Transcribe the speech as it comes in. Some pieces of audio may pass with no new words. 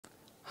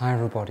Hi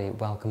everybody,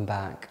 welcome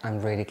back.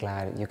 I'm really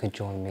glad you could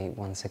join me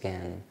once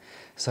again.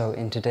 So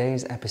in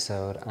today's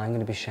episode, I'm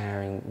going to be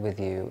sharing with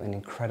you an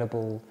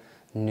incredible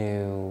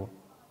new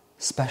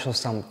special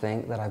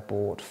something that I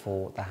bought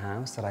for the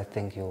house that I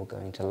think you're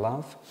going to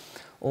love.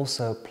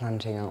 Also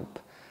planting up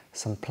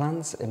some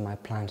plants in my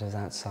planters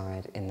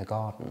outside in the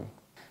garden.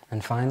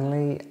 And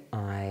finally,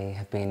 I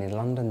have been in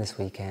London this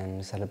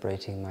weekend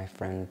celebrating my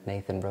friend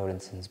Nathan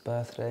Rowlinson's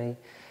birthday.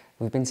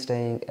 We've been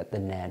staying at the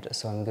Ned,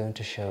 so I'm going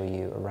to show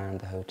you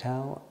around the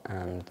hotel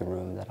and the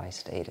room that I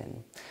stayed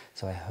in.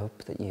 So I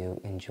hope that you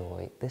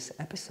enjoy this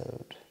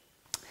episode.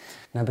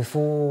 Now,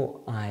 before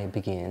I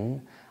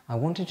begin, I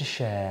wanted to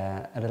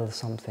share a little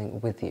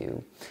something with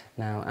you.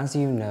 Now, as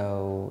you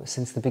know,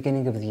 since the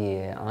beginning of the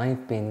year,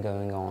 I've been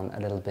going on a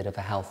little bit of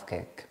a health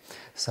kick.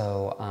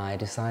 So I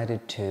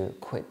decided to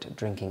quit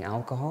drinking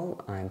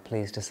alcohol. I'm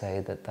pleased to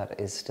say that that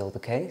is still the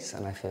case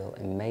and I feel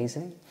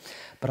amazing.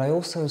 But I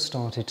also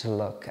started to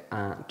look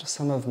at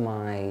some of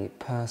my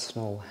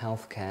personal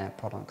healthcare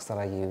products that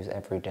I use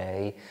every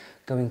day,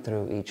 going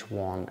through each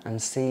one and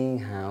seeing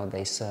how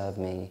they serve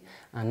me,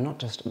 and not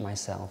just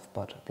myself,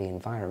 but the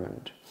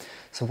environment.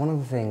 So one of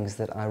the things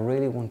that I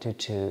really wanted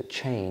to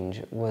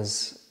change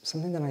was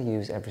something that I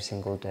use every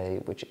single day,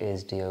 which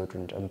is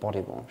deodorant and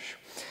body wash.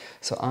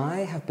 So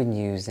I have been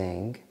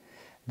using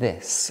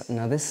this.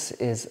 Now this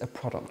is a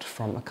product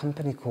from a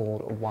company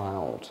called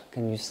Wild.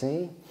 Can you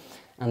see?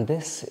 And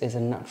this is a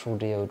natural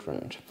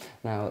deodorant.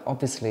 Now,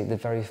 obviously, the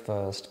very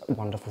first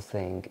wonderful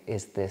thing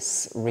is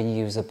this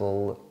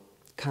reusable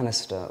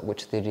canister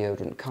which the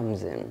deodorant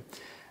comes in.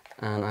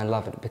 And I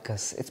love it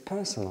because it's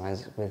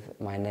personalized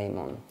with my name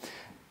on.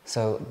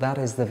 So that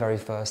is the very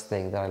first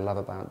thing that I love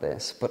about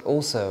this. But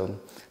also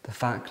the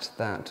fact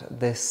that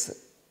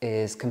this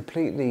is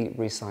completely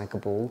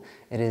recyclable.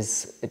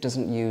 It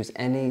doesn't use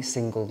any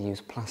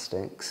single-use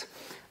plastics.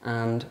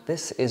 And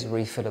this is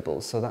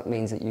refillable, so that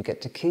means that you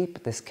get to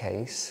keep this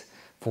case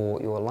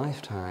for your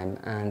lifetime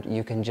and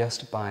you can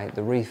just buy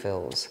the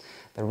refills.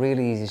 They're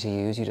really easy to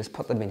use. You just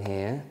put them in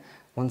here.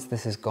 Once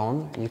this is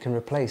gone, you can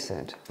replace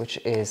it, which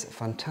is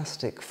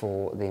fantastic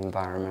for the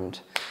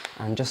environment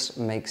and just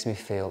makes me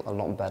feel a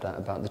lot better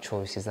about the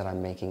choices that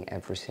I'm making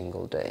every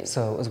single day.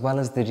 So as well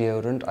as the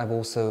deodorant, I've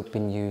also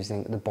been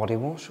using the body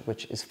wash,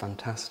 which is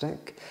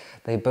fantastic.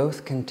 They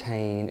both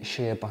contain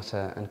shea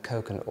butter and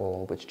coconut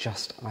oil, which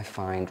just, I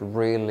find,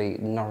 really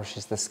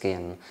nourishes the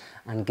skin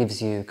and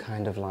gives you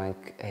kind of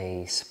like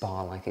a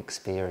spa-like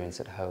experience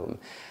at home.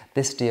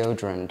 This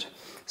deodorant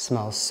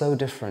smells so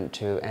different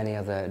to any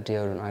other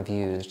deodorant I've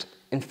used.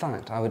 In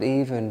fact, I would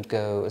even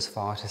go as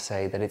far to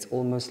say that it's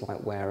almost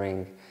like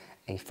wearing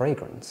a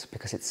fragrance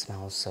because it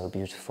smells so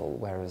beautiful,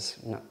 whereas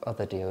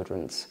other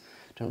deodorants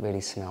don't really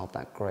smell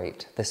that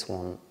great. This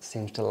one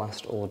seems to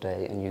last all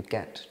day and you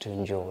get to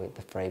enjoy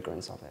the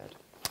fragrance of it.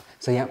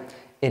 So yeah,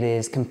 it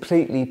is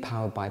completely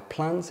powered by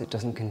plants. It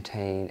doesn't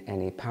contain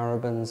any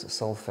parabens,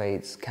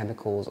 sulfates,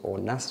 chemicals or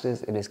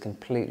nasties. It is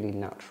completely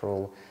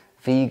natural,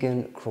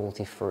 vegan,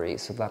 cruelty-free.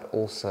 So that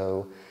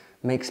also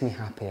makes me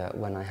happier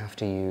when I have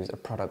to use a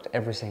product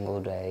every single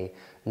day,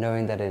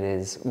 knowing that it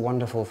is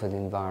wonderful for the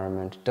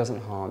environment, doesn't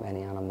harm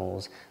any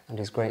animals, and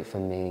is great for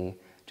me,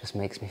 just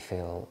makes me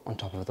feel on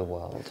top of the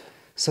world.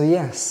 So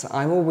yes,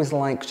 I always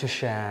like to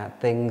share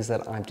things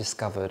that I've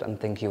discovered and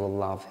think you will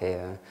love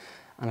here.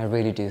 And I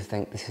really do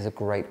think this is a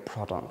great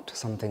product,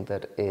 something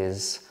that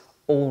is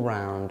all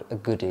round a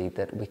goodie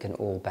that we can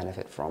all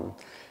benefit from.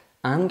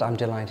 And I'm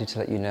delighted to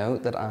let you know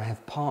that I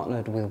have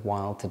partnered with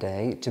Wild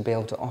today to be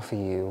able to offer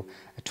you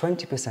a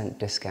 20%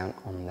 discount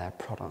on their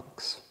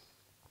products.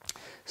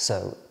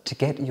 So to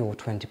get your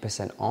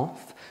 20%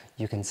 off,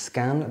 you can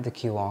scan the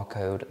QR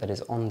code that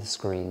is on the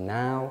screen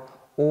now,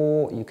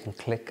 or you can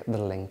click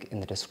the link in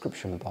the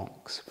description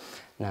box.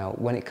 Now,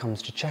 when it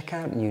comes to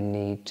checkout, you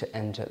need to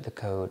enter the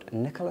code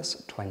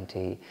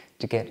Nicolas20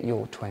 to get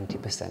your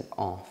 20%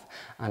 off.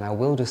 And I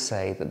will just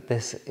say that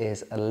this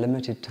is a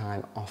limited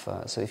time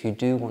offer. So if you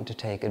do want to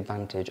take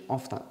advantage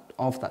of that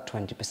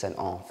 20%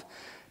 off,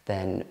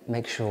 then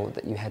make sure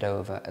that you head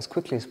over as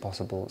quickly as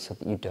possible so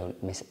that you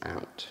don't miss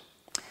out.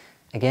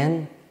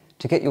 Again,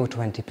 to get your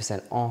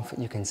 20% off,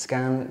 you can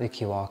scan the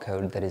QR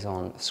code that is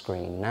on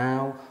screen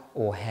now,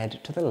 or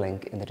head to the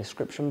link in the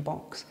description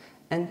box,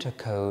 enter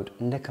code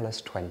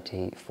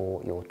Nicolas20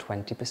 for your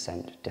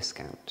 20%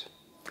 discount.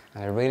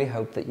 And I really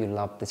hope that you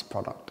love this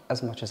product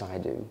as much as I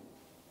do.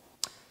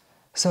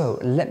 So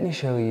let me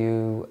show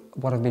you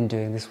what I've been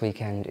doing this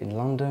weekend in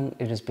London.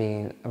 It has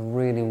been a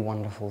really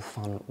wonderful,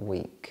 fun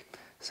week.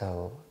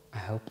 So I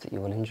hope that you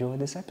will enjoy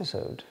this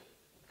episode.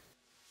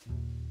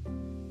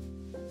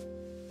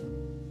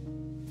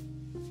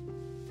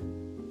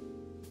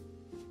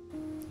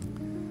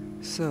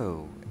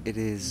 So, it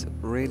is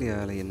really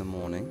early in the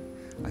morning.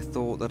 I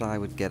thought that I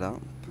would get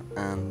up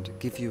and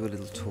give you a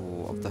little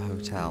tour of the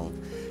hotel.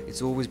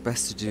 It's always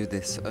best to do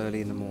this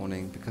early in the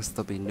morning because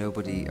there'll be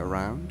nobody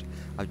around.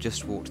 I've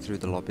just walked through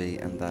the lobby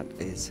and that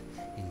is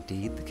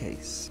indeed the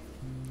case.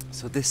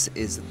 So this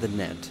is the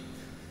Ned.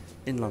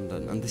 in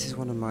London, and this is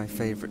one of my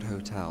favourite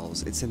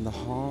hotels. It's in the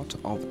heart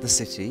of the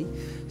city,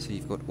 so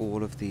you've got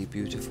all of the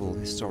beautiful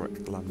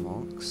historic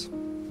landmarks.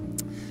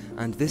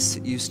 And this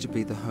used to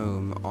be the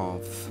home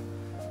of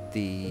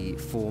the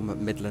former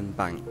Midland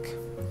Bank,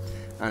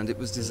 and it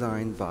was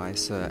designed by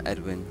Sir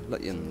Edwin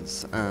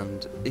Lutyens.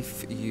 And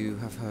if you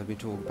have heard me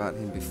talk about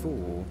him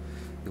before,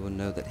 you will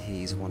know that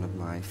he's one of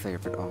my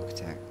favourite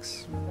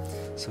architects.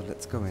 So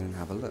let's go in and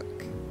have a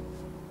look.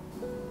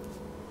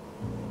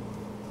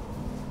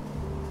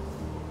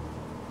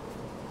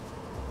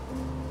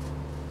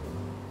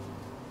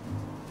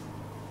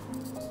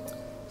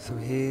 So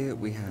here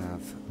we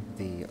have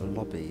the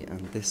lobby, and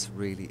this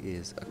really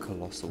is a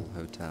colossal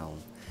hotel.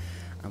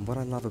 And what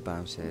I love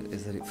about it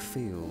is that it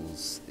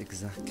feels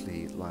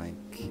exactly like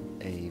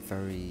a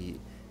very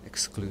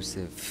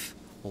exclusive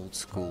old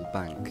school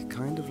bank,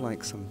 kind of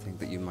like something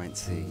that you might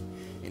see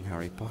in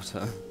Harry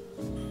Potter.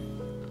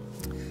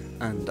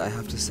 And I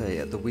have to say,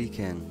 at the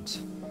weekend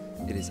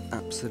it is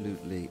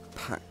absolutely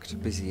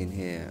packed busy in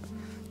here.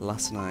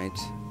 Last night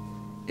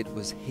it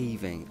was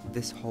heaving.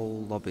 This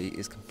whole lobby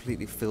is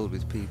completely filled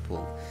with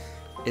people.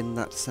 In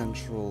that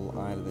central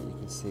island that you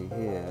can see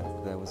here,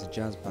 there was a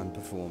jazz band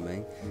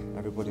performing.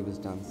 Everybody was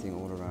dancing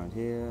all around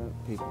here.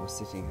 People were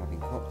sitting having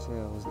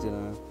cocktails,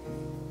 dinner.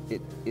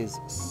 It is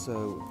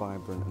so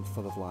vibrant and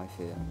full of life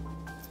here.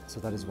 So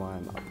that is why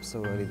I'm up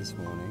so early this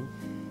morning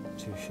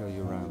to show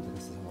you around,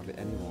 because there's hardly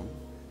anyone.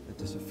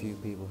 There's just a few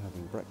people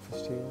having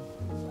breakfast here.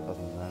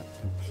 Other than that,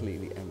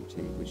 completely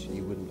empty, which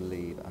you wouldn't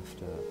believe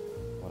after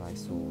what I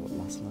saw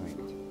last night.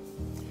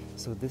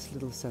 So this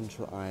little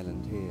central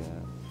island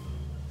here,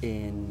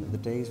 in the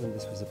days when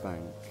this was a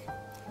bank,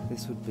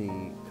 this would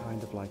be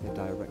kind of like a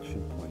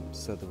direction point.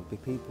 So there would be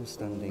people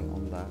standing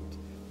on that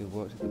who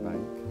worked at the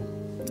bank,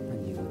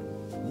 and you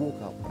would walk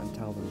up and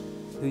tell them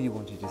who you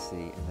wanted to see,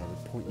 and they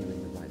would point you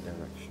in the right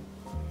direction,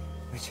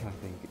 which I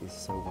think is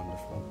so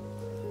wonderful.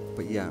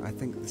 But yeah, I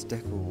think this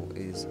decor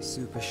is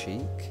super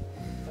chic,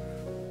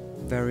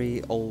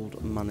 very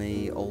old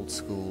money, old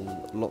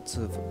school, lots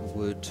of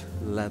wood,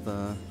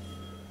 leather,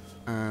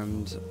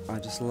 and I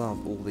just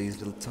love all these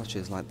little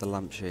touches like the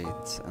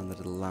lampshades and the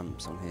little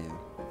lamps on here.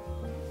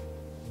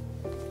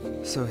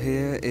 So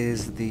here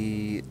is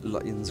the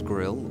Lutyens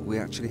Grill. We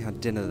actually had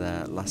dinner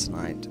there last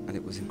night and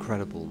it was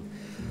incredible.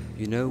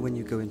 You know, when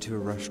you go into a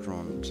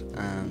restaurant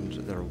and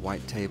there are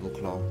white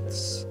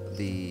tablecloths,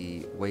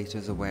 the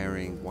waiters are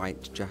wearing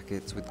white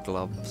jackets with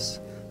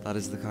gloves, that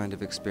is the kind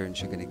of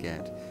experience you're going to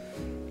get.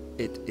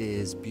 It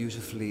is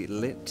beautifully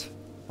lit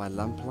by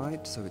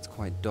lamplight, so it's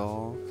quite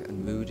dark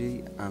and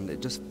moody, and it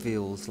just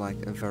feels like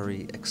a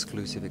very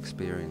exclusive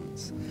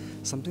experience.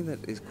 Something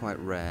that is quite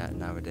rare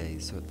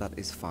nowadays, so that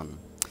is fun.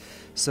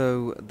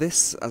 So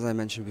this, as I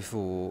mentioned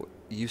before,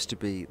 used to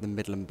be the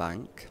Midland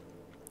Bank.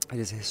 It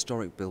is a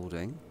historic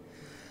building,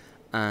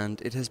 and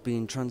it has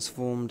been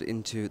transformed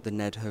into the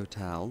Ned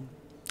Hotel,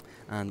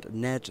 and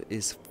Ned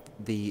is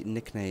the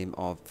nickname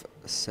of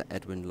Sir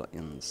Edwin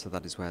Lutyens, so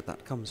that is where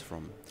that comes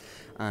from.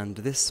 And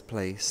this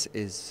place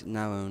is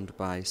now owned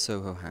by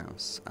Soho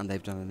House, and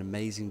they've done an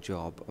amazing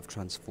job of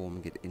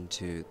transforming it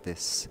into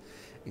this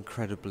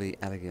incredibly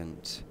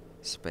elegant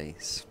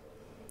space.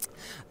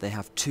 They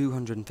have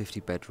 250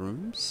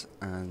 bedrooms,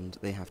 and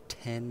they have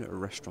 10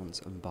 restaurants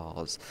and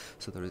bars,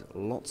 so there is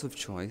lots of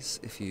choice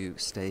if you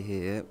stay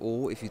here,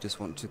 or if you just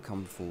want to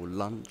come for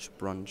lunch,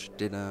 brunch,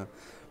 dinner,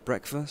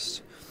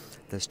 breakfast.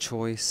 There's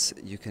choice.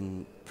 You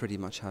can pretty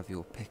much have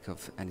your pick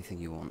of anything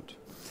you want.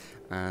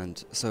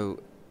 And so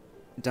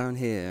down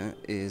here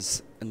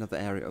is another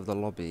area of the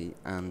lobby,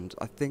 and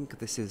I think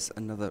this is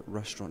another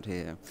restaurant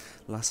here.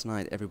 Last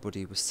night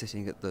everybody was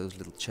sitting at those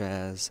little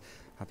chairs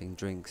having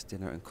drinks,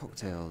 dinner and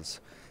cocktails.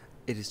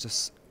 It is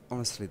just,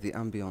 honestly, the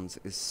ambience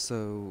is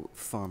so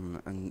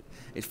fun, and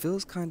it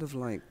feels kind of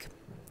like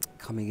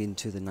coming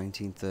into the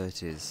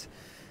 1930s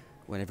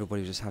when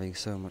everybody was just having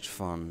so much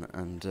fun,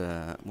 and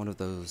one of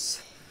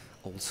those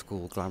old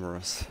school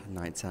glamorous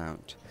nights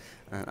out.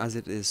 And as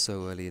it is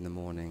so early in the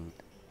morning,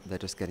 they're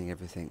just getting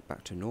everything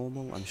back to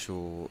normal. I'm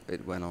sure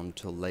it went on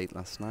till late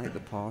last night, the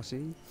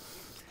party.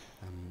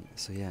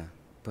 So yeah,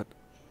 but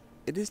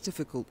it is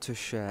difficult to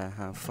share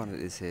how fun it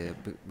is here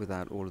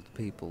without all of the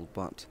people,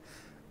 but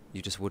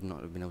you just would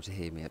not have been able to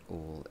hear me at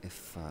all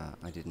if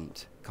I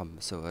didn't come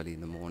so early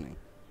in the morning.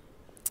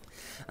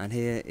 And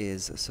here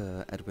is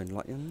Sir Edwin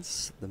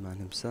Lutyens, the man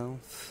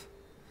himself,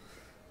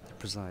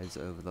 presides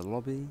over the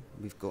lobby.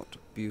 We've got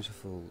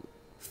beautiful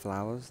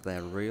flowers,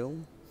 they're real.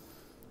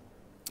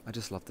 I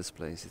just love this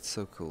place, it's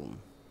so cool.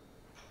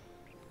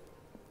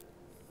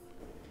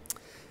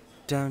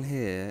 Down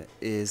here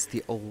is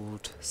the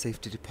old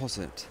safety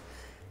deposit.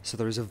 So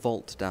there is a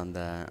vault down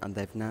there, and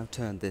they've now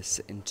turned this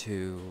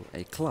into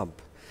a club.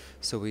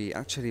 So we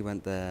actually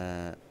went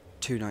there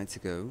 2 nights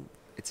ago.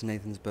 It's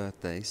Nathan's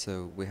birthday,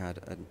 so we had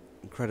an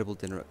incredible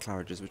dinner at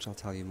Claridge's, which I'll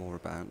tell you more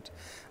about.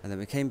 And then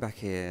we came back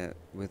here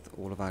with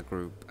all of our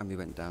group, and we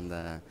went down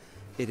there.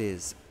 It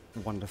is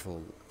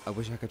wonderful. I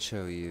wish I could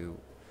show you.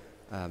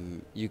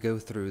 You go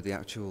through the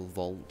actual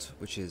vault,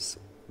 which is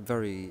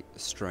very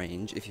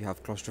strange if you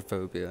have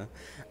claustrophobia,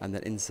 and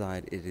then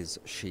inside it is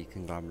chic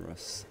and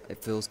glamorous.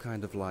 It feels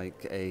kind of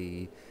like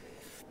a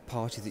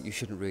party that you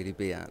shouldn't really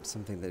be at,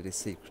 something that is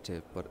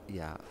secretive, but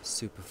yeah,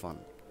 super fun.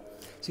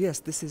 So yes,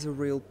 this is a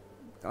real,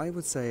 I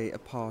would say, a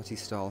party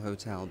style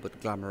hotel, but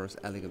glamorous,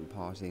 elegant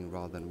partying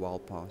rather than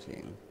wild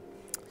partying.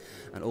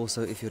 And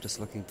also, if you're just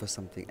looking for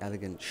something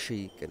elegant,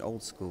 chic and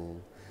old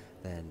school,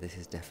 then this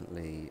is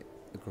definitely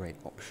a great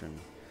option.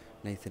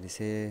 Nathan is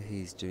here,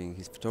 he's doing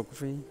his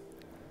photography.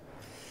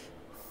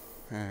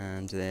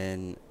 And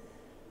then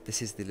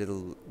this is the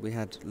little, we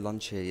had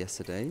lunch here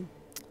yesterday,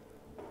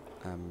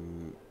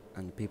 and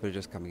people are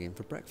just coming in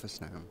for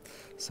breakfast now.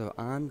 So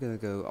I'm going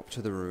to go up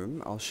to the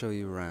room, I'll show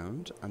you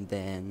around, and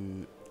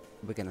then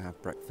we're going to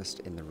have breakfast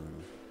in the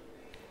room.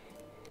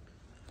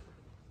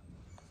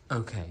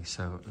 Okay,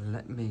 so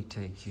let me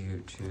take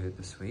you to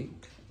the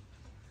suite.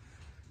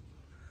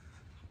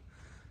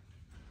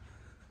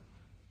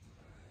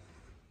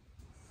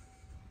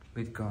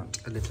 We've got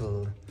a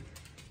little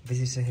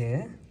visitor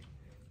here,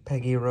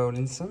 Peggy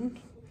Rowlinson,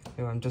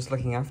 who I'm just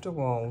looking after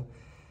while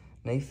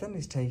Nathan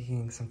is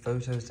taking some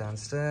photos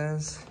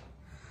downstairs.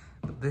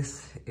 But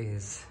this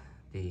is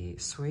the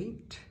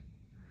suite.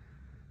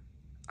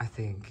 I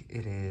think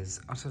it is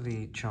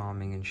utterly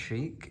charming and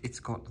chic. It's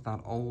got that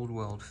old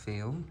world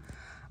feel.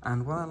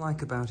 And what I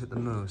like about it the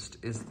most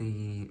is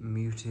the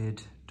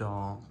muted,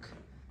 dark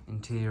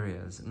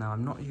interiors. Now,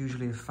 I'm not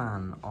usually a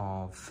fan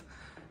of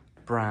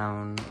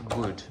brown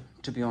wood,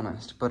 to be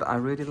honest, but I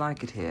really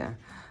like it here.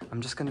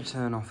 I'm just going to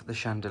turn off the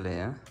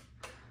chandelier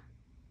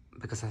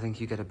because I think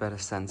you get a better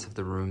sense of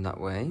the room that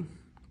way.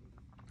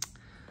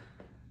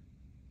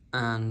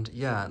 And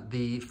yeah,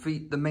 the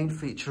main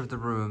feature of the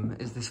room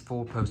is this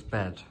 4-post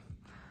bed.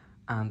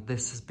 And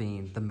this has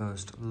been the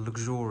most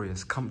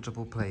luxurious,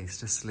 comfortable place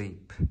to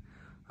sleep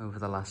over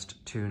the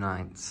last 2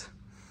 nights.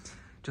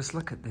 Just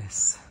look at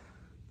this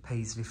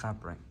paisley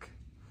fabric.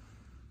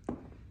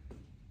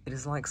 It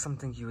is like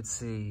something you would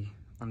see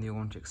on the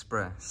Orient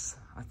Express.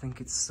 I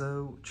think it's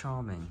so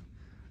charming.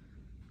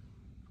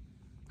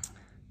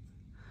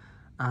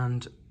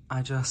 And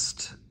I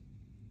just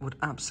would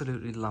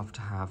absolutely love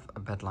to have a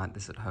bed like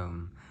this at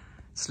home.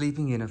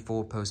 Sleeping in a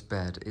 4-post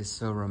bed is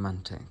so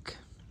romantic.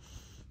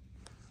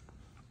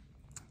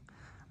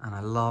 And I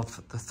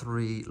love the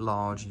 3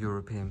 large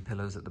European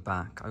pillows at the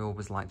back. I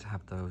always like to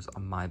have those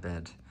on my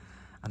bed.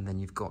 And then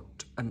you've got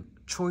a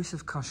choice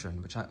of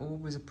cushion, which I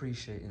always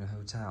appreciate in a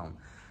hotel,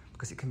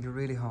 because it can be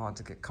really hard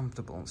to get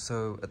comfortable.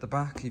 So at the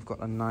back, you've got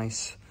a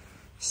nice,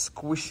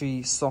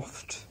 squishy,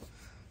 soft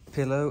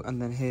pillow,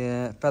 and then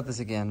here, feathers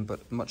again,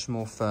 but much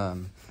more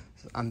firm.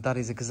 And that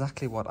is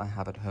exactly what I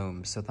have at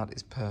home, so that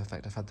is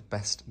perfect. I've had the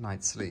best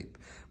night's sleep,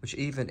 which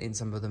even in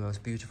some of the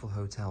most beautiful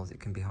hotels, it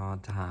can be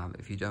hard to have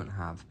if you don't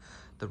have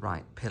the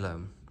right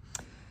pillow.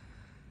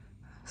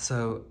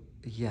 So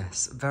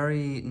yes,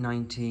 very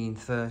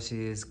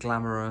 1930s,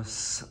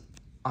 glamorous.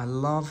 I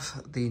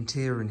love the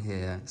interior in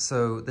here.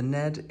 So the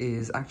Ned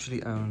is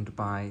actually owned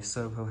by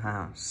Soho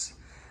House,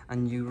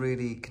 and you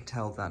really can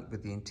tell that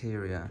with the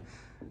interior.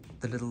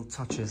 The little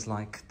touches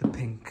like the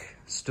pink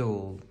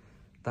stool,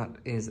 that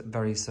is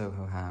very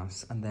Soho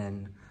House. And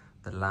then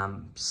the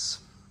lamps,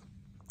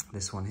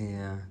 this one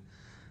here,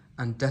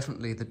 and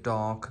definitely the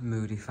dark,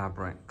 moody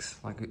fabrics.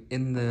 Like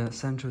in the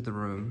center of the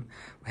room,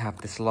 we have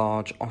this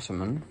large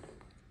ottoman.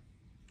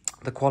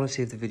 The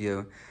quality of the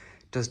video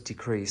does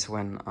decrease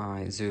when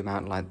I zoom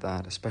out like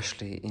that,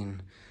 especially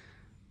in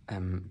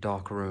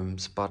dark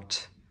rooms,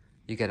 but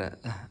you get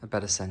a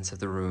better sense of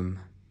the room.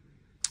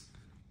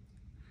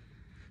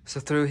 So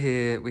through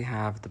here, we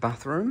have the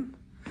bathroom.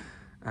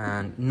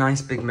 And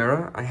nice big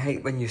mirror. I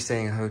hate when you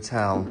stay in a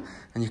hotel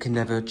and you can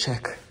never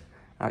check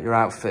out your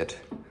outfit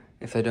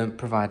if they don't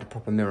provide a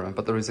proper mirror,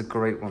 but there is a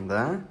great one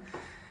there.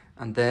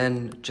 And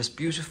then just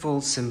beautiful,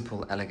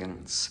 simple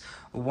elegance.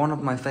 One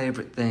of my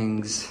favorite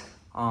things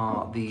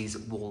are these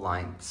wall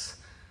lights.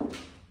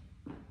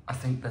 I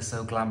think they're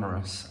so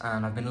glamorous,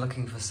 and I've been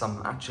looking for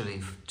some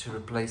actually to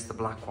replace the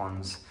black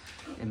ones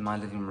in my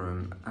living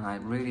room, and I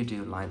really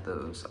do like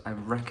those. I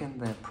reckon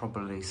they're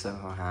probably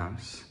Soho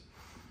House.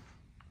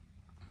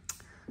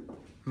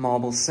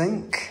 Marble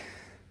sink,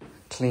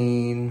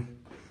 clean,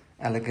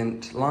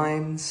 elegant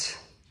lines,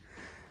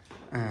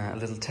 a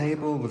little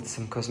table with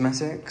some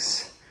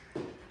cosmetics,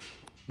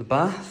 the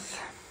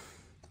bath,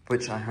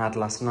 which I had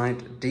last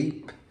night,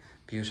 deep,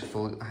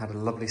 beautiful. I had a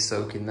lovely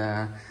soak in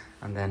there,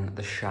 and then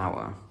the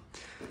shower.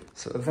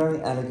 So a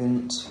very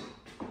elegant,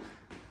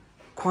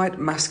 quite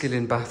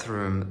masculine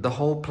bathroom. The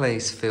whole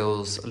place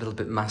feels a little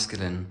bit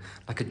masculine,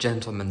 like a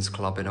gentleman's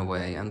club in a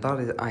way, and that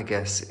is, I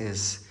guess,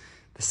 is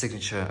the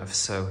signature of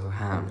Soho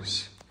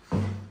House.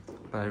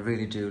 But I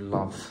really do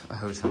love a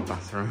hotel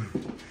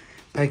bathroom.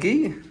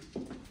 Peggy?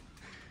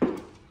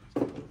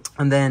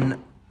 And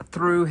then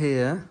through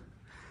here,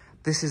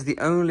 this is the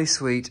only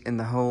suite in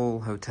the whole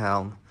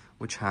hotel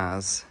which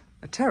has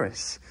a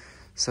terrace.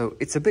 So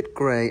it's a bit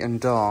grey and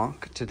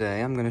dark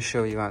today. I'm going to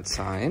show you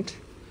outside.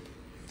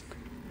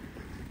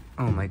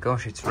 Oh my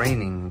gosh, it's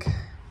raining.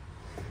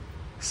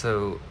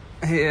 So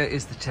here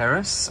is the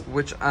terrace,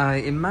 which I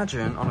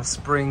imagine on a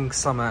spring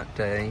summer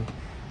day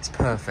is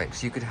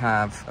perfect. You could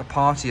have a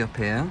party up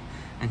here,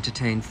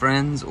 entertain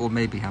friends, or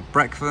maybe have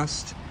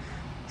breakfast,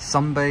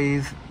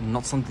 sunbathe.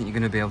 Not something you're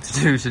going to be able to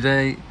do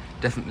today,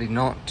 definitely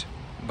not,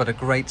 but a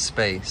great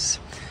space.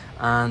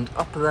 And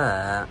up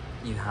there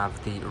you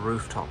have the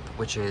rooftop,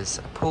 which is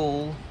a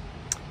pool.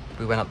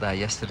 We went up there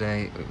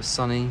yesterday, it was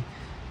sunny,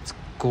 it's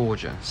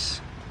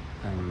gorgeous.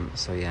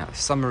 So yeah,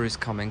 summer is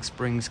coming,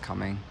 spring's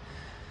coming.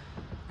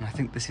 And I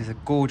think this is a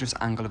gorgeous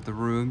angle of the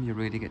room. You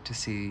really get to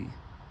see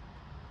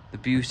the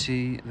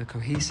beauty, the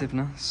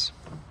cohesiveness.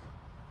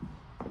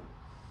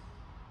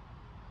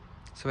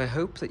 So I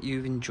hope that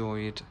you've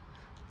enjoyed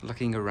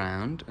looking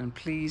around, and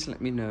please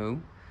let me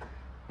know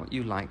what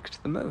you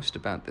liked the most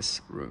about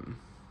this room.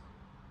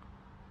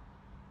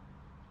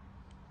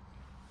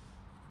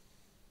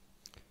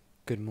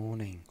 Good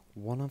morning.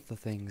 One of the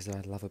things that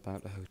I love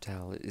about a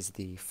hotel is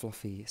the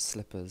fluffy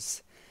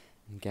slippers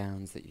and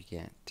gowns that you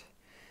get.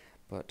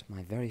 But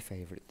my very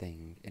favourite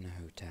thing in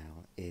a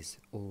hotel is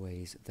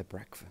always the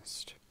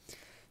breakfast.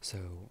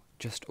 So,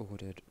 just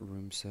ordered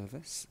room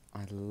service.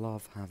 I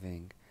love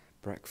having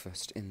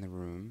breakfast in the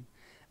room,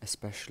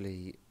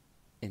 especially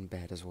in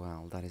bed as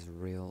well. That is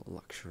real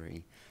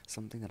luxury,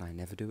 something that I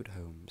never do at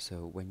home.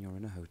 So when you're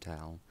in a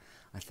hotel,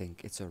 I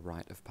think it's a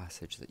rite of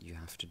passage that you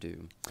have to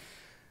do.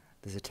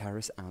 There's a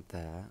terrace out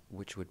there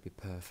which would be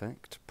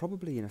perfect,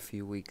 probably in a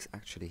few weeks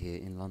actually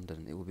here in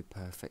London. It would be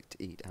perfect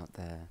to eat out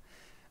there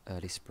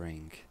early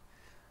spring.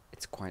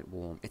 It's quite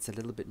warm. It's a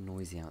little bit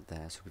noisy out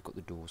there, so we've got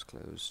the doors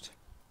closed.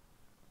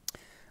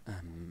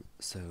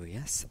 So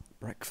yes,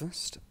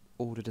 breakfast.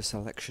 Ordered a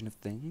selection of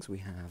things. We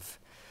have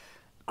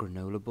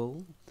granola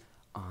bowl.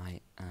 I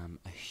am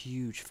a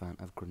huge fan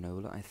of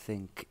granola. I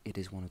think it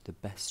is one of the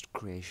best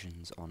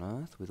creations on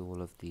earth, with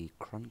all of the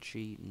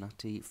crunchy,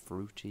 nutty,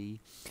 fruity,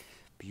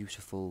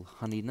 beautiful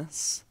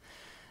honeyness.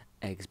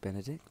 Eggs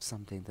Benedict,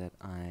 something that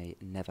I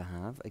never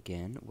have.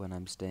 Again, when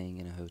I'm staying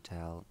in a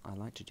hotel, I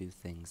like to do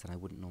things that I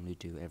wouldn't normally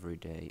do every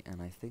day,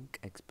 and I think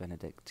Eggs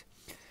Benedict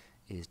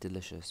is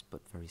delicious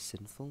but very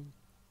sinful.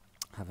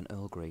 Have an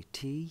Earl Grey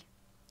tea,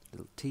 a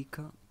little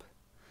teacup,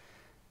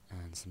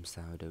 and some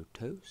sourdough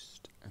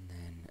toast. And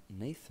then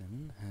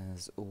Nathan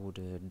has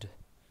ordered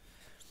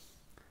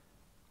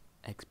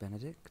Eggs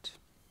Benedict,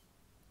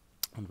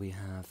 and we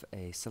have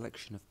a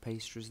selection of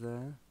pastries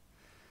there.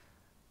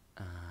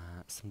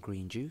 Some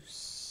green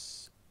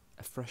juice,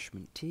 a fresh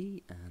mint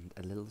tea, and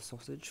a little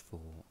sausage for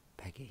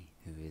Peggy,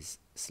 who is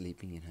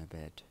sleeping in her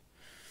bed.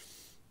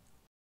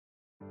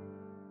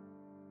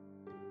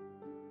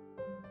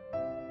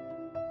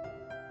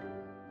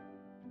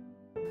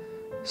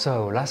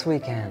 So last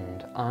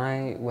weekend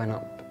I went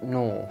up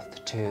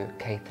north to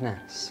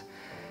Caithness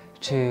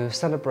to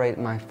celebrate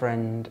my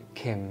friend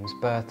Kim's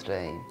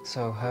birthday.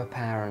 So her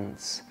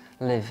parents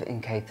live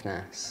in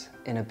Caithness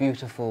in a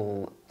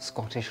beautiful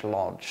Scottish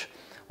lodge,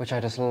 which I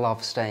just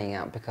love staying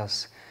at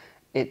because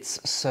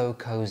it's so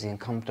cosy and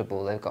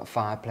comfortable. They've got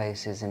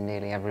fireplaces in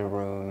nearly every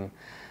room,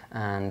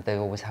 and they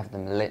always have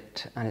them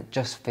lit, and it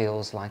just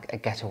feels like a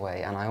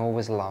getaway. And I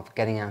always love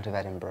getting out of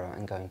Edinburgh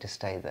and going to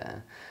stay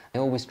there. They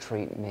always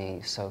treat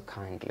me so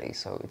kindly,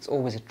 so it's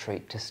always a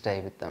treat to stay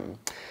with them.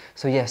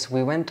 So yes,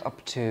 we went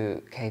up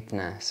to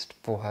Caithness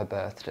for her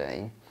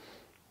birthday,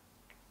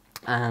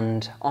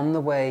 and on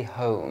the way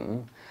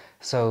home,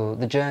 so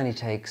the journey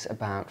takes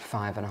about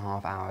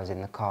 5.5 hours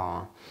in the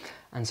car.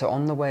 And so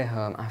on the way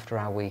home after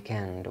our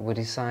weekend, we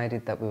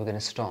decided that we were going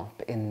to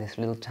stop in this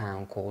little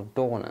town called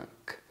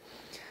Dornoch.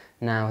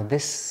 Now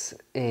this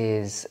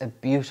is a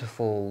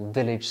beautiful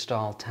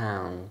village-style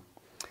town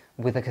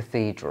with a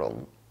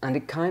cathedral, and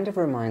it kind of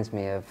reminds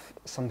me of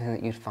something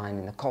that you'd find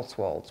in the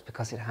Cotswolds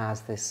because it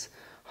has this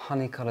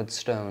honey-coloured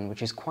stone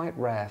which is quite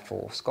rare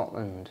for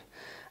Scotland,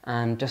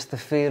 and just the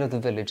feel of the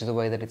village, the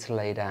way that it's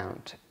laid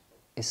out,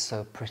 is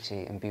so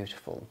pretty and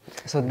beautiful.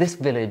 So this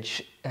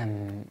village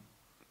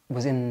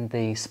was in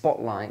the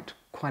spotlight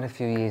quite a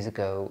few years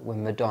ago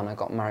when Madonna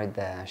got married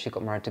there. She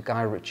got married to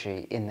Guy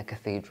Ritchie in the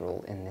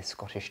cathedral in this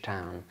Scottish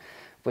town,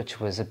 which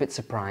was a bit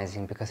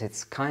surprising because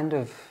it's kind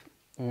of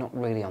not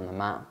really on the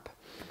map,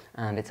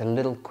 and it's a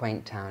little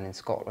quaint town in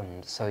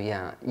Scotland. So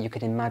yeah, you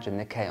can imagine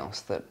the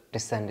chaos that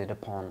descended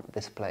upon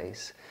this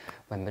place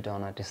when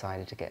Madonna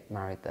decided to get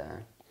married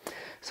there.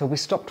 So we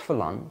stopped for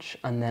lunch,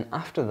 and then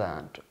after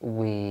that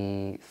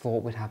we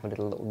thought we'd have a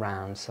little look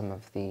around some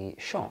of the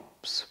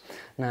shops.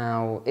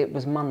 Now it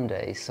was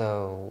Monday,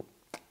 so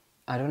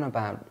I don't know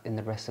about in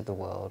the rest of the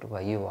world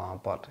where you are,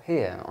 but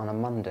here on a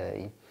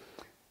Monday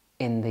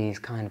in these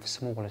kind of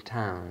smaller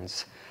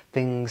towns,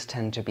 things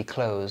tend to be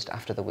closed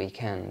after the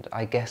weekend.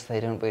 I guess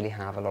they don't really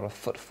have a lot of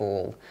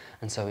footfall,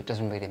 and so it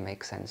doesn't really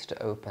make sense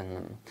to open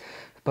them.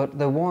 But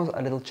there was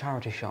a little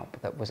charity shop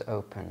that was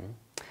open,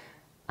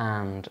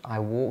 and I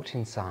walked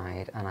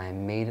inside and I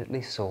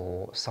immediately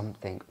saw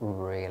something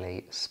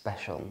really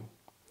special.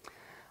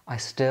 I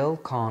still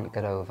can't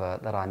get over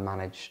that I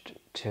managed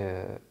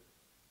to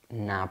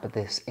nab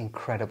this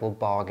incredible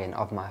bargain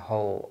of my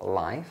whole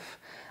life.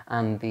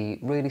 And the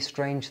really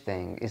strange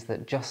thing is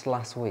that just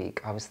last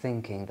week I was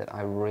thinking that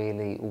I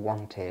really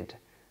wanted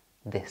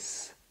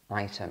this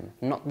item.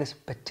 Not this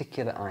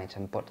particular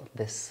item, but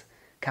this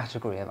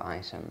category of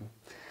item.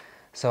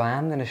 So I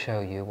am going to show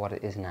you what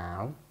it is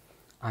now.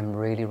 I'm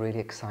really, really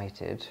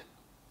excited,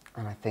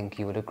 and I think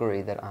you would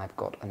agree that I've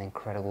got an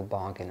incredible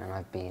bargain and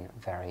I've been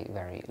very,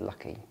 very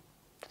lucky.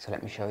 So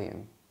let me show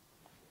you.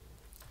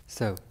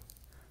 So,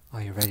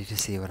 are you ready to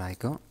see what I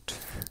got?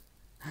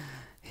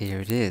 Here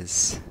it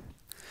is.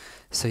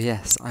 So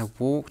yes, I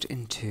walked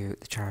into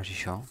the charity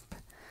shop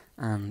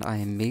and I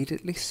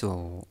immediately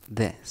saw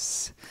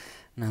this.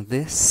 Now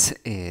this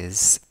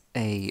is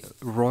a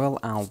Royal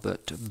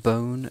Albert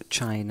bone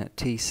china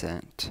tea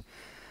set,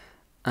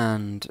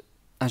 and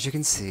as you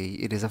can see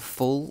it is a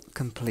full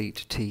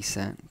complete tea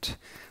set.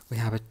 We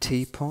have a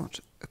teapot,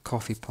 a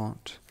coffee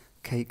pot,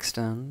 cake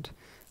stand,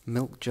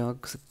 milk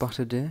jugs,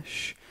 butter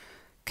dish,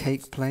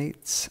 cake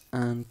plates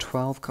and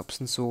 12 cups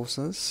and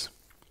saucers,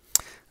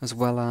 as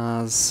well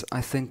as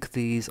I think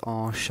these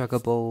are sugar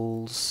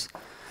bowls,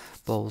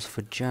 bowls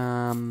for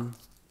jam,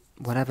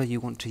 whatever you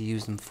want to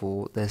use them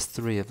for. There's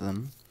 3 of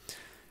them.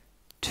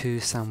 2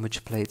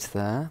 sandwich plates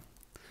there,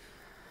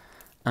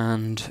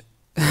 and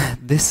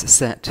this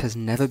set has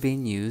never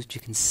been used.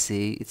 You can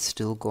see it's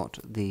still got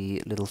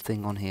the little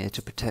thing on here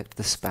to protect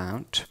the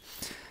spout,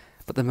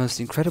 but the most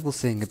incredible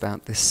thing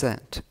about this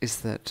set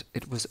is that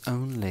it was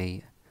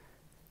only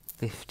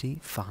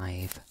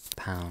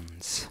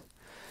 £55.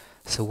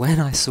 So when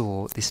I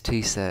saw this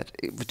tea set,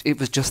 it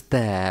was just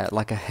there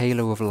like a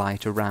halo of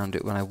light around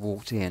it when I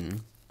walked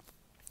in,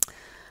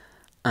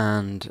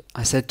 and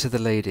I said to the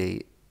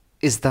lady,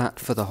 "Is that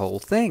for the whole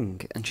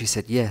thing?" And she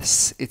said,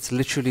 "Yes, it's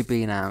literally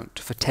been out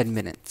for 10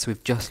 minutes.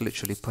 We've just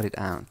literally put it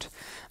out."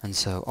 And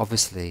so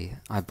obviously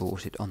I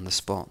bought it on the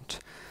spot.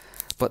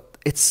 But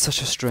it's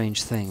such a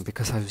strange thing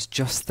because I was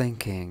just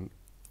thinking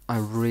I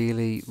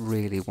really,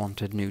 really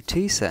want a new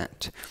tea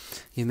set.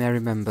 You may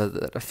remember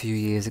that a few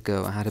years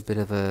ago I had a bit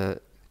of a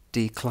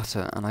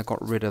declutter and I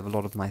got rid of a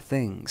lot of my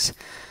things.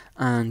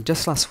 And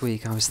just last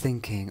week I was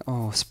thinking,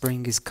 oh,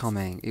 spring is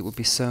coming. It would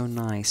be so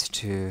nice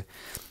to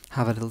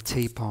have a little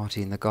tea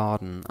party in the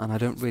garden, and I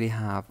don't really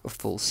have a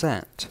full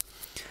set.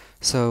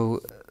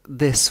 So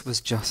this was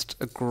just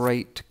a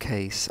great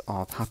case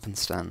of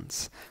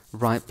happenstance,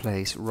 right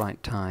place,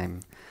 right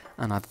time,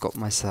 and I've got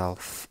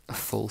myself a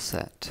full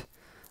set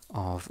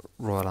of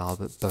Royal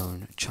Albert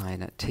bone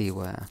china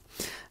teaware.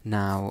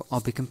 Now, I'll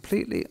be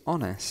completely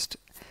honest,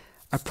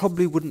 I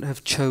probably wouldn't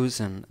have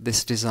chosen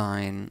this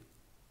design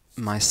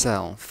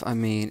myself. I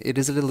mean, it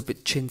is a little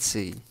bit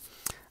chintzy,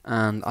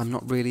 and I'm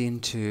not really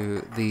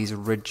into these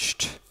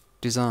ridged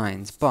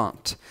designs,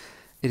 but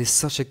it is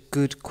such a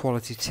good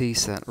quality tea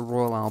set.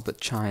 Royal Albert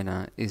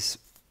china is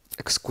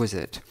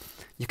exquisite.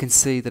 You can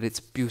see that it's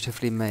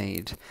beautifully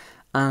made,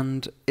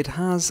 and it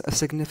has a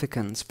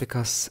significance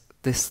because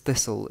this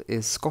thistle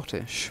is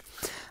Scottish,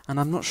 and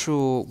I'm not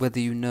sure whether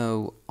you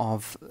know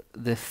of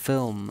the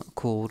film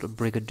called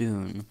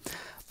Brigadoon,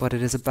 but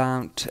it is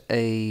about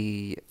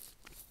a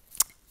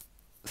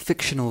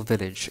fictional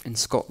village in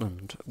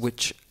Scotland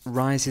which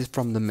rises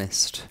from the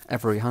mist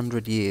every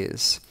 100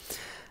 years,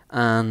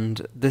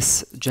 and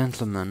this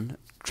gentleman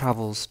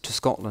travels to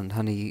Scotland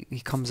and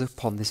he comes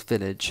upon this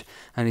village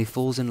and he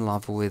falls in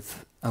love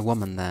with a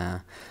woman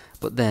there,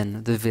 but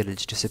then the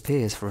village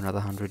disappears for another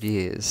 100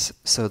 years.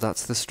 So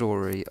that's the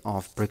story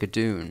of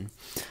Brigadoon, and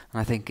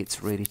I think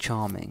it's really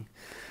charming.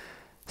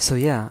 So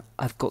yeah,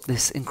 I've got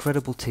this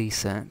incredible tea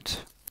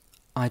set.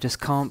 I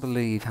just can't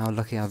believe how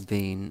lucky I've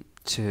been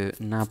to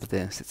nab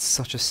this. It's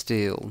such a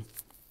steal.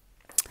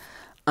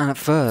 And at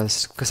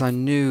first, because I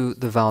knew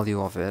the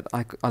value of it,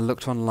 I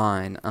looked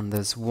online and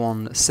there's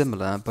one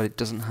similar, but it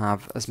doesn't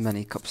have as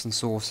many cups and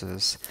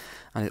saucers,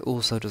 and it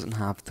also doesn't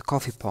have the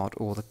coffee pot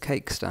or the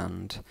cake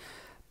stand.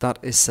 That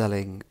is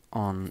selling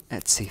on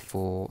Etsy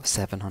for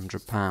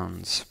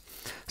 £700.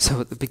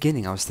 So at the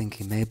beginning I was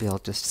thinking maybe I'll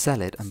just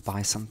sell it and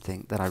buy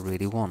something that I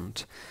really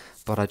want,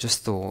 but I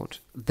just thought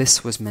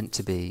this was meant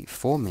to be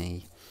for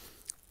me.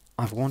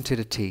 I've wanted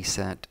a tea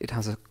set. It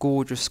has a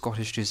gorgeous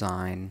Scottish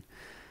design.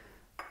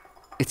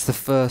 It's the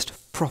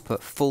first proper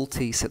full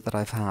tea set that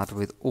I've had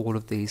with all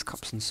of these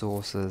cups and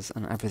saucers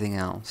and everything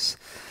else.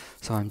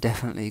 So I'm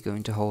definitely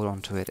going to hold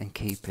on to it and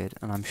keep it,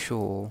 and I'm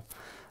sure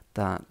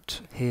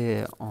that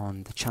here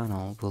on the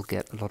channel we'll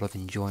get a lot of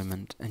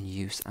enjoyment and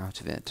use out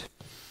of it.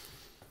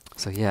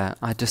 So yeah,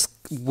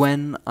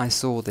 when I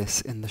saw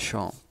this in the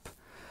shop,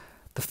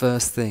 the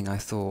first thing I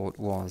thought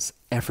was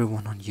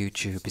everyone on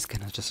YouTube is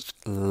going to just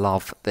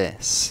love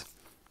this.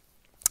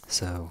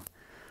 So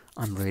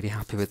I'm really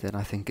happy with it.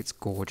 I think it's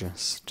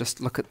gorgeous. Just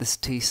look at this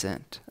tea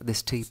set,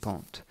 this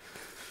teapot.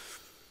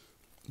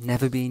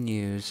 Never been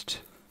used,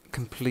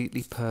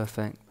 completely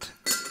perfect.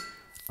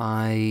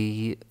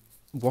 I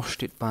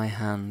washed it by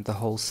hand, the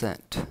whole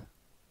set,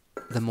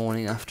 the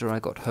morning after I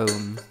got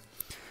home.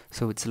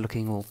 So it's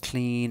looking all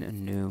clean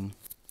and new.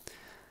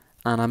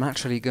 And I'm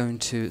actually going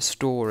to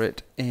store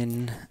it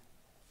in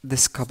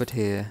this cupboard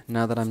here,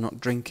 now that I'm not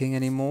drinking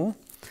anymore,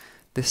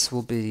 this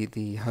will be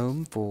the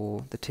home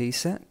for the tea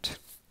set.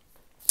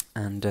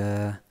 And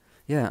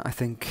yeah, I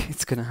think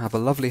it's going to have a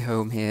lovely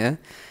home here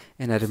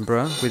in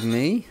Edinburgh with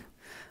me,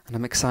 and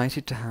I'm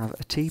excited to have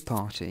a tea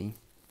party.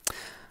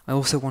 I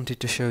also wanted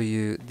to show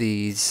you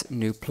these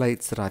new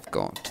plates that I've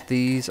got.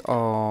 These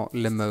are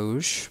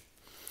Limoges,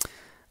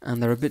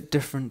 and they're a bit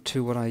different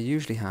to what I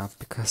usually have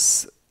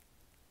because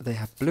they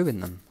have blue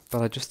in them,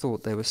 but I just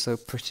thought they were so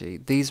pretty.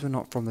 These were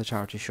not from the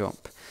charity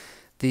shop.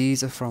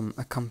 These are from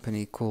a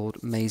company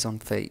called Maison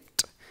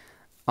Fate.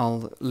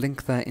 I'll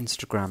link their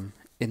Instagram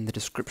in the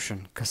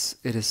description because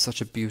it is such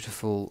a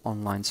beautiful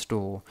online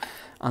store,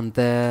 and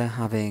they're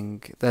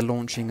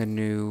launching a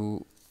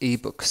new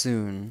ebook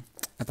soon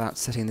about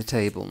setting the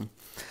table,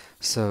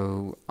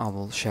 so I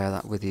will share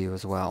that with you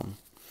as well.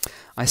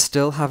 I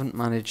still haven't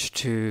managed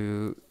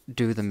to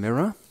do the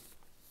mirror.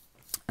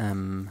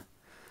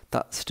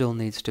 That still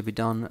needs to be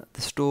done.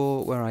 The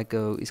store where I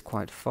go is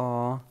quite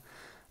far,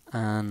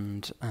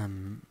 and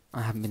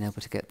I haven't been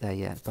able to get there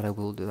yet, but I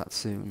will do that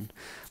soon.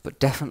 But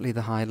definitely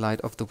the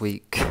highlight of the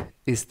week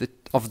is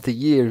of the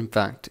year, in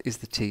fact, is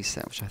the tea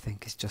set, which I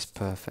think is just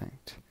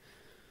perfect.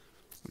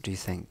 What do you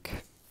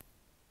think?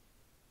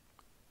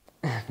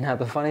 Now,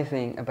 the funny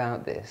thing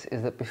about this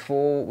is that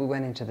before we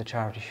went into the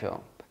charity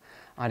shop,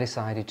 I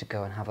decided to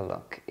go and have a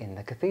look in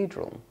the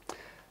cathedral.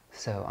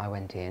 So I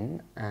went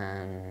in,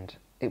 and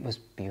it was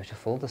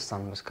beautiful. The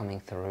sun was coming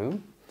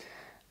through,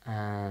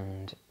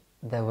 and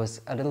there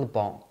was a little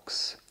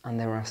box, and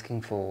they were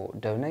asking for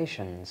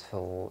donations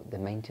for the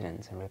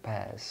maintenance and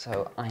repairs.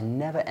 So I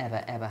never,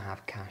 ever, ever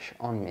have cash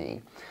on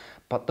me.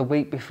 But the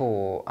week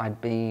before, I'd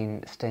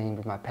been staying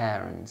with my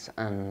parents,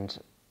 and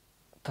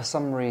for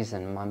some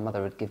reason, my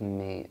mother had given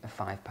me a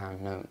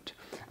 £5 note,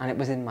 and it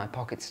was in my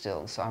pocket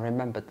still, so I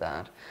remembered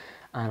that,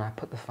 and I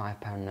put the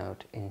 £5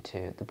 note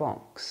into the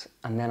box,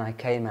 and then I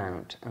came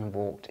out and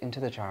walked into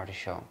the charity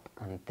shop,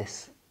 and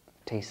this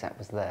tea set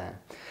was there.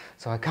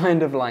 So I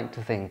kind of like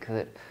to think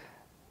that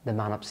the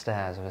man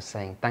upstairs was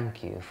saying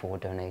thank you for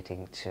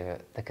donating to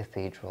the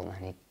cathedral,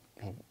 and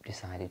he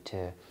decided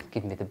to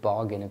give me the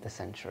bargain of the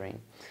century.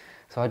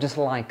 So I just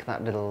like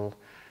that little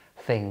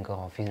thing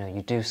of, you know,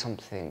 you do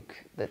something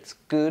that's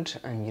good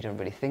and you don't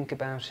really think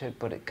about it,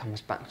 but it comes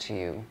back to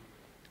you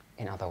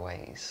in other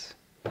ways.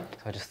 So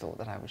I just thought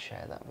that I would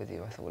share that with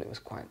you. I thought it was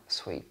quite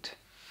sweet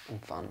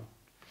and fun.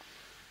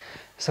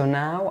 So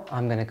now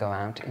I'm going to go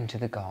out into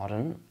the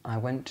garden. I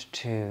went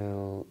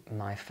to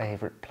my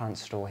favourite plant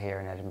store here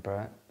in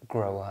Edinburgh,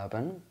 Grow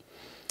Urban,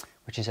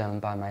 which is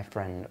owned by my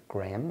friend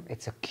Graham.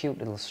 It's a cute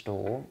little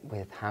store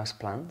with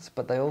houseplants,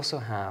 but they also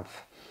have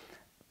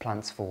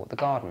plants for the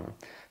garden.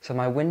 So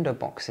my window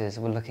boxes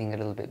were looking a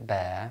little bit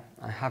bare.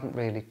 I haven't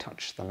really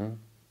touched them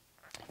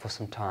for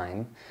some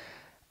time,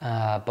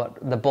 but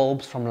the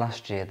bulbs from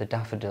last year, the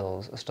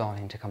daffodils, are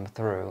starting to come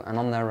through, and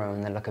on their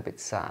own they look a bit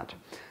sad.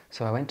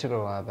 So I went to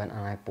Grow Urban and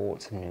I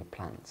bought some new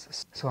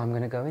plants. So I'm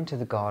going to go into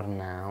the garden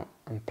now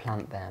and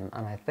plant them,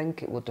 and I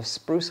think it will just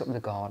spruce up the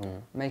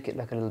garden, make it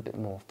look a little bit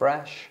more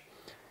fresh.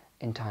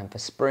 In time for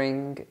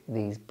spring,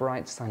 these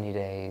bright sunny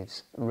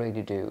days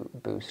really do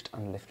boost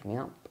and lift me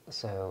up.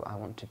 So I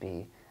want to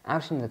be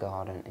out in the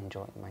garden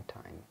enjoying my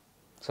time.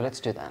 So let's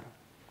do that.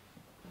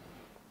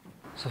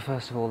 So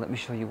first of all, let me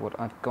show you what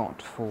I've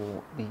got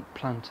for the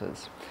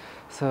planters.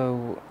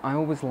 So I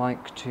always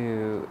like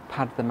to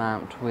pad them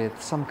out with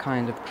some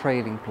kind of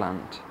trailing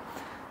plant.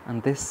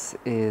 And this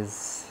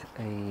is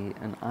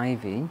an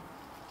ivy,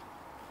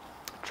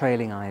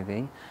 trailing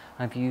ivy.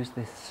 I've used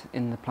this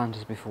in the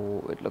planters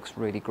before. It looks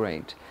really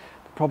great.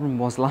 The problem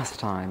was last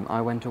time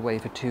I went away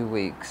for 2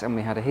 weeks and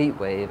we had a heat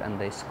wave and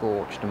they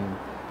scorched and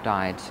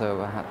died,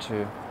 so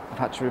I've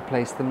had to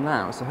replace them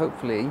now. So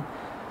hopefully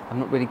I'm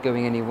not really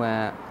going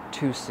anywhere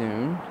too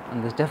soon,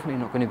 and there's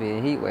definitely not going to be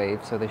a heat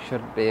wave, so they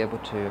should be able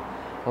to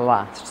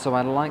last. So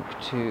I'd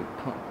like to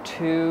put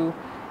 2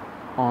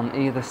 on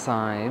either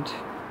side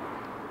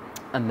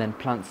and then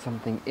plant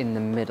something in the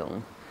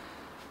middle.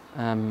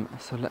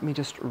 So let me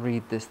just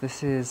read this.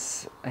 This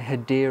is a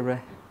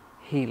Hedera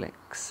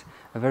helix,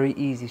 a very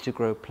easy to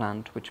grow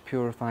plant which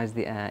purifies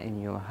the air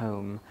in your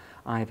home.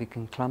 Ivy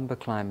can clamber,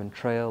 climb and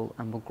trail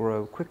and will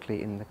grow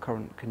quickly in the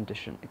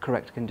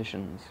correct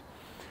conditions.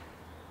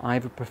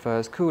 Ivy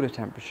prefers cooler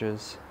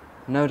temperatures,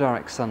 no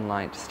direct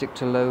sunlight, stick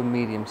to low,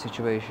 medium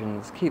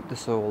situations, keep the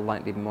soil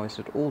lightly moist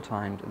at all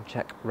times and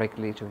check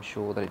regularly to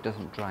ensure that it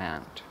doesn't dry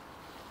out.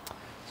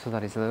 So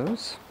that is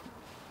those.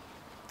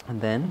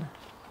 And then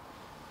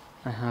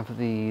I have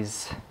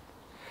these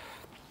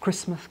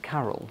Christmas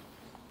Carol,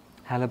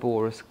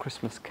 Helleborus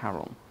Christmas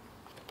Carol.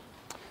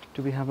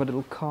 Do we have a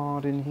little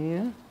card in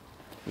here?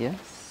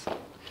 Yes.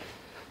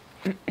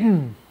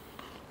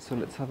 So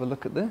let's have a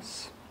look at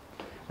this.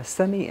 A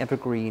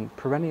semi-evergreen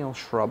perennial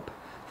shrub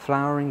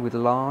flowering with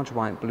large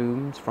white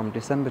blooms from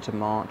December to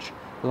March,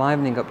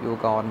 livening up your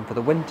garden for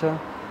the winter,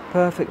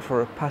 perfect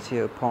for a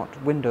patio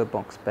pot, window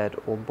box bed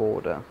or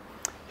border.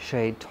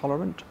 Shade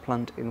tolerant,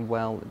 plant in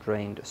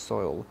well-drained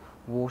soil.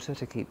 water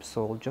to keep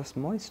soil just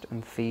moist,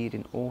 and feed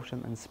in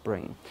autumn and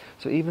spring.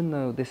 So even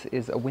though this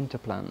is a winter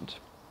plant,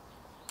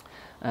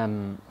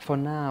 for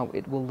now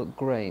it will look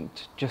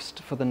great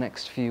just for the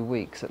next few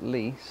weeks at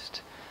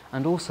least.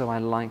 And also I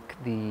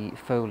like the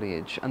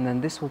foliage, and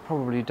then this will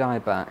probably die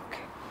back,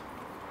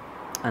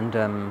 and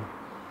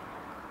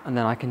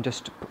then I can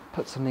just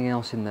put something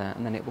else in there,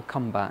 and then it will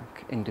come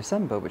back in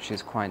December, which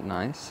is quite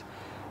nice.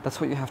 That's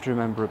what you have to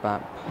remember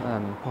about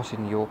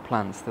potting your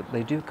plants, that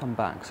they do come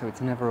back, so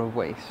it's never a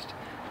waste.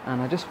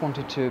 And I just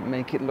wanted to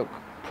make it look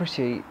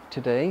pretty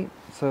today,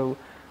 so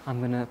I'm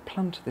going to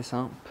plant this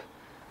up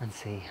and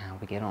see how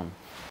we get on.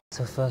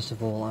 So first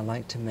of all, I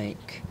like to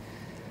make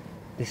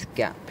this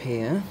gap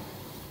here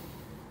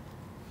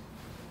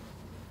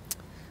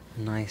a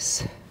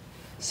nice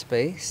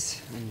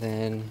space, and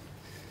then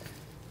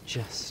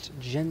just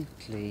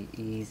gently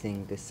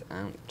easing this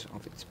out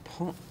of its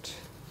pot.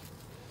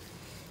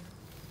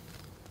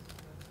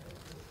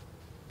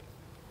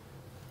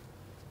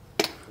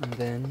 And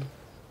then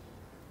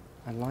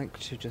I like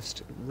to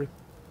just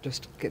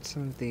get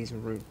some of these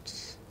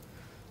roots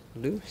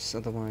loose,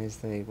 otherwise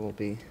they will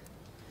be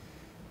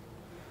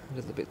a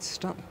little bit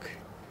stuck.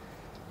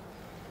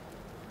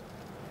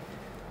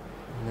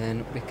 And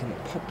then we can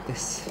pop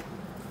this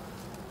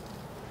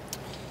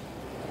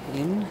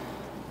in. Looks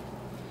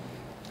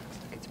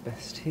like it's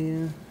best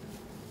here.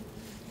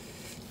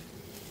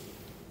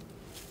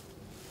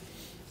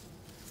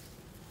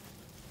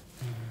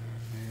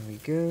 There we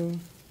go.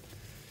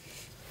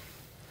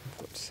 I've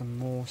got some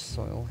more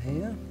soil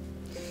here.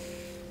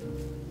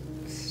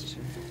 Just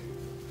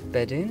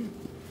bed in.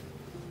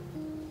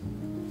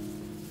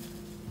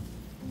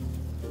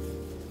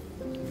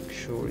 Make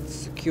sure it's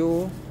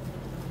secure.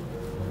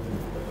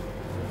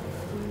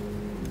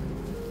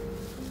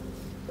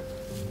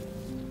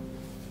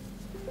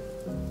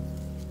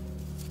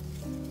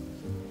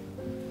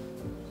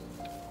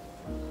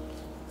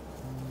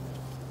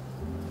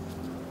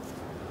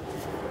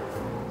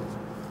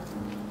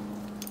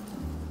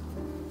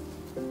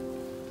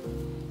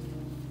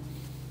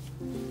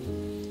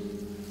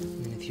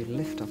 If you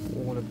lift up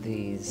all of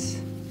these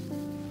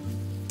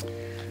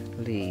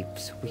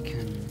leaves, we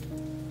can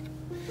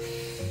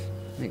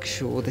make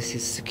sure this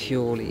is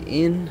securely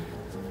in,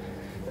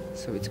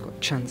 so it's got a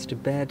chance to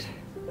bed.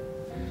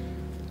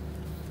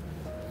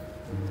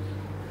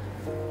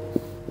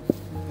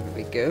 There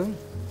we go,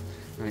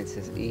 and it's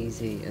as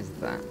easy as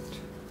that.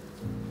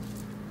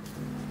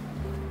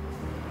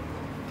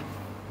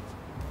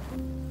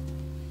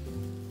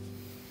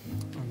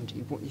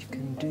 What you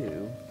can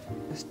do,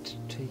 just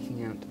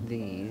taking out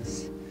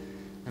these,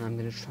 and I'm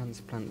going to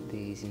transplant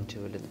these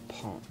into a little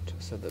pot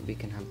so that we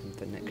can have them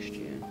for next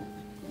year.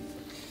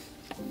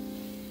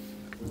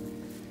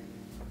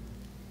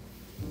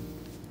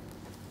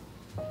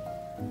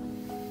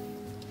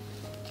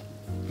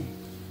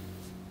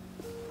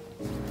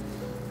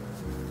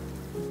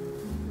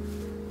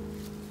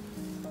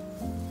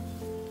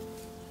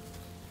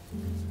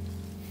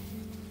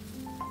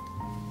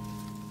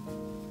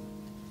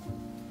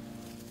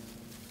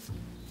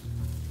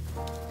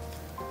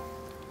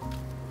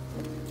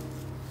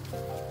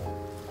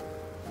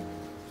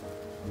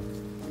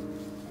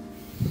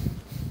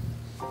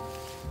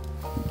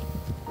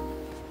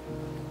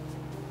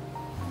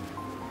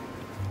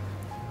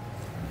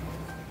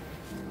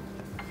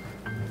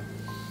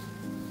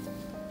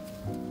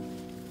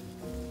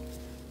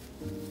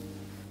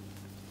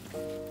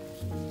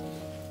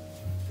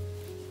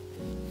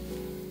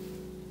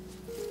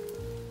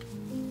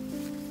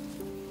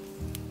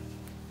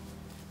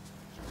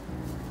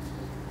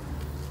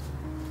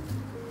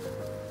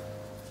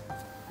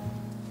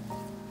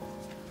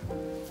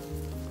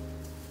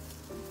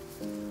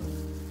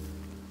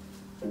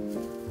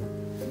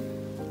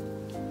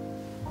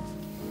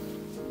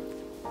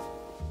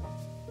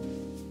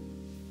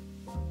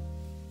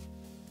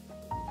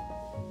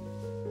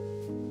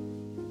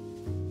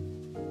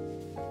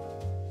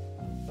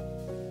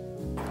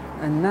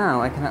 And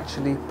now I can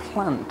actually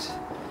plant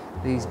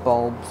these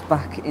bulbs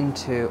back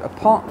into a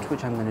pot,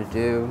 which I'm going to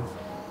do.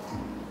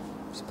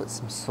 Just put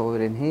some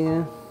soil in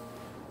here.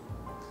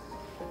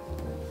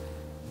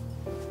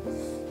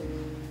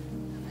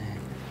 And then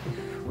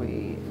if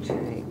we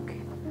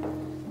take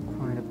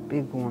quite a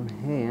big one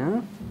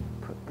here,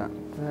 put that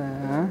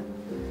there.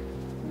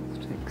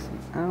 Let's take some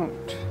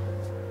out.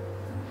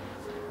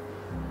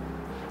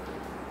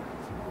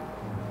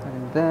 Put that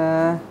in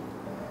there. And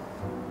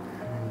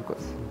then we've got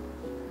some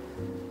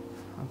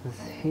others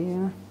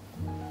here.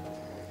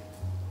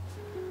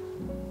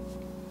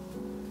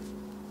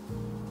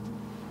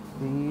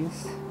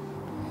 These.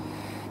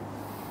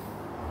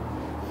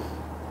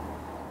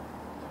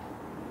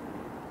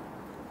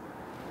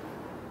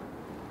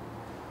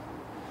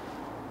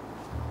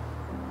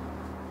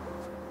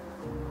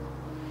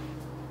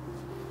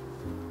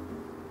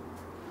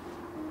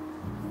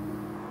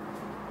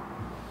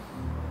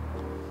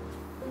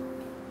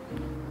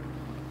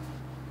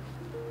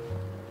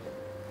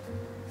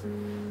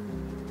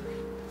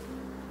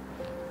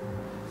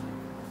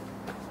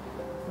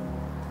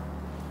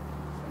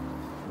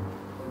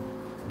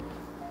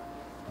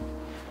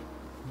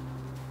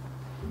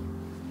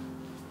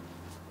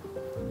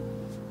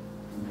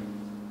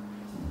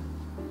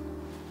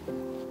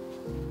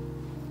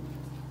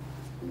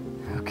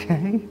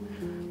 Okay,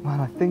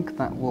 well, I think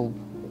that will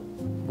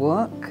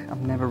work.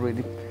 I've never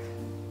really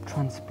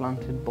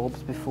transplanted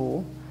bulbs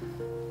before.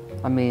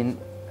 I mean,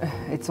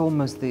 it's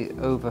almost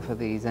over for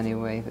these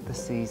anyway, for the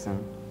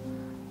season,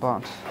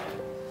 but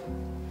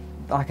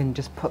I can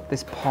just put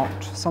this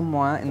pot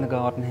somewhere in the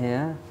garden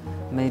here,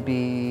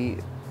 maybe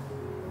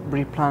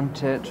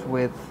replant it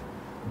with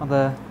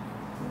other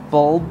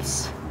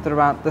bulbs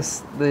throughout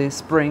the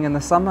spring and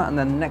the summer, and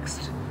then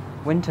next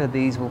winter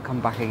these will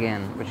come back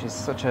again, which is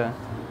such a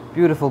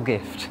beautiful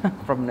gift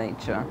from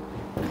nature.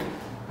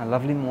 A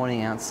lovely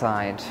morning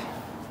outside.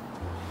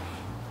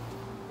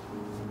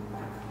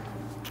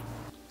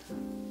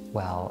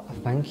 Well,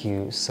 thank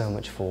you so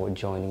much for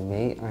joining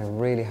me. I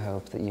really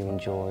hope that you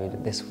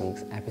enjoyed this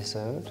week's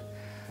episode.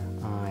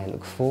 I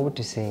look forward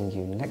to seeing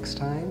you next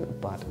time,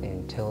 but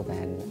until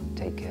then,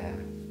 take care.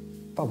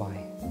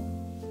 Bye-bye.